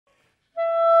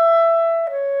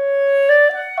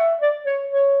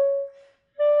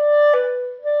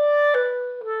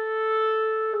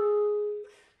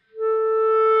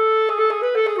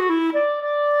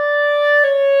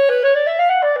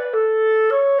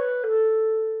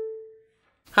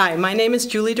Hi, my name is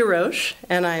Julie DeRoche,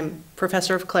 and I'm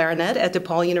professor of clarinet at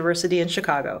DePaul University in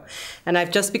Chicago. And I've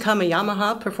just become a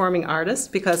Yamaha performing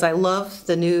artist because I love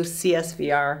the new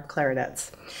CSVR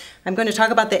clarinets. I'm going to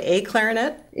talk about the A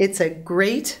clarinet. It's a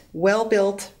great,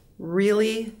 well-built,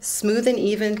 really smooth and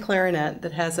even clarinet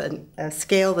that has a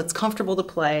scale that's comfortable to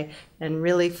play and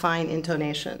really fine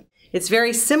intonation. It's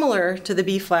very similar to the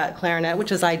B-flat clarinet,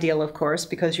 which is ideal, of course,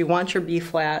 because you want your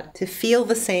B-flat to feel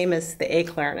the same as the A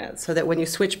clarinet, so that when you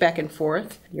switch back and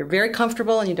forth, you're very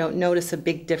comfortable and you don't notice a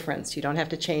big difference. You don't have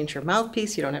to change your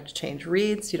mouthpiece, you don't have to change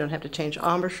reeds, you don't have to change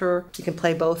embouchure. You can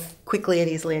play both quickly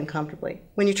and easily and comfortably.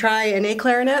 When you try an A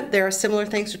clarinet, there are similar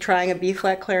things to trying a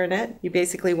B-flat clarinet. You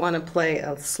basically want to play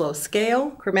a slow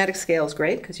scale. Chromatic scale is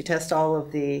great because you test all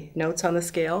of the notes on the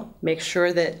scale. Make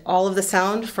sure that all of the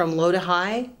sound from low to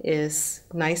high is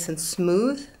nice and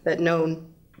smooth, that no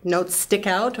notes stick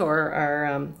out or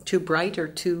are too bright or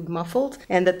too muffled,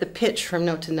 and that the pitch from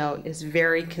note to note is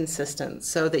very consistent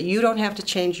so that you don't have to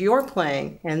change your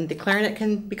playing and the clarinet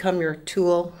can become your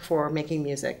tool for making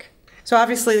music. So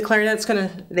obviously the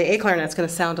A clarinet's going to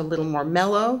sound a little more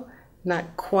mellow,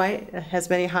 not quite as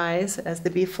many highs as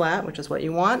the B flat, which is what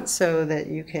you want, so that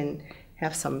you can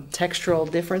have some textural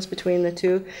difference between the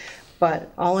two.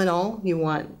 But all in all, you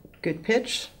want good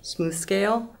pitch, smooth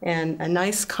scale, and a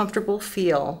nice comfortable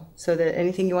feel so that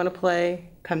anything you want to play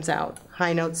comes out.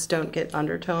 High notes don't get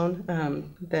undertone,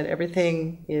 that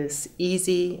everything is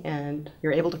easy and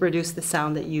you're able to produce the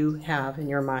sound that you have in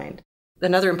your mind.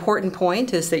 Another important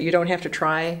point is that you don't have to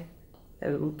try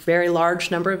a very large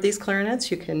number of these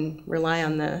clarinets. You can rely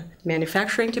on the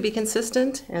manufacturing to be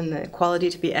consistent and the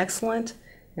quality to be excellent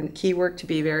and the keywork to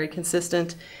be very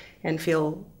consistent, and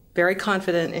feel very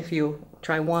confident if you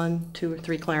try 1, 2, or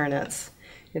 3 clarinets.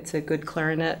 It's a good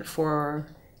clarinet for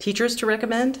teachers to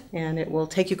recommend, and it will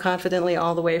take you confidently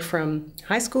all the way from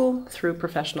high school through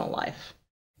professional life.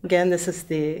 Again, this is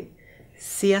the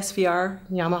CSVR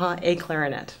Yamaha A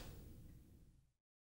clarinet.